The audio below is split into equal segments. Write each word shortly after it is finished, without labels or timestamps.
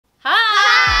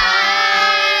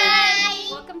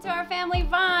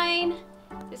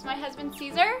my husband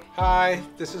Cesar. Hi,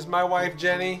 this is my wife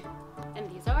Jenny.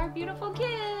 And these are our beautiful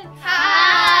kids.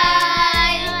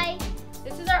 Hi!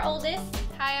 This is our oldest.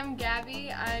 Hi, I'm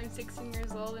Gabby. I'm 16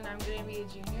 years old and I'm going to be a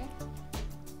junior.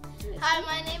 Hi,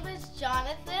 my name is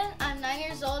Jonathan. I'm 9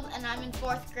 years old and I'm in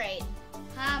 4th grade.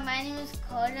 Hi, my name is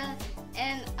Koda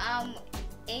and I'm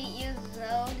 8 years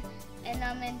old and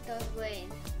I'm in 3rd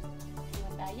grade.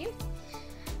 What about you?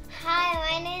 Hi,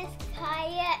 my name is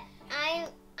Kaia.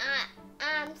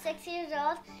 I'm 6 years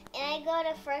old and I go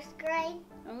to 1st grade.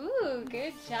 Ooh,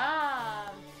 good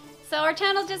job. So our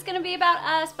channel is just going to be about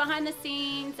us, behind the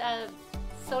scenes,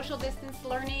 social distance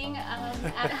learning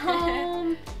at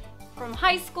home, from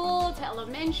high school to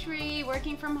elementary,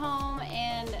 working from home,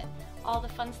 and all the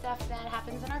fun stuff that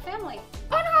happens in our family.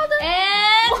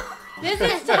 And this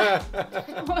is Titan.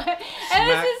 And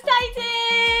this is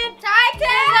Titan.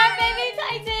 Titan, our baby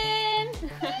Titan.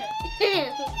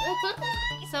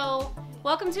 So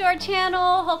welcome to our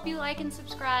channel. Hope you like and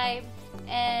subscribe,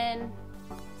 and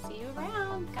see you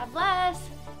around. God bless.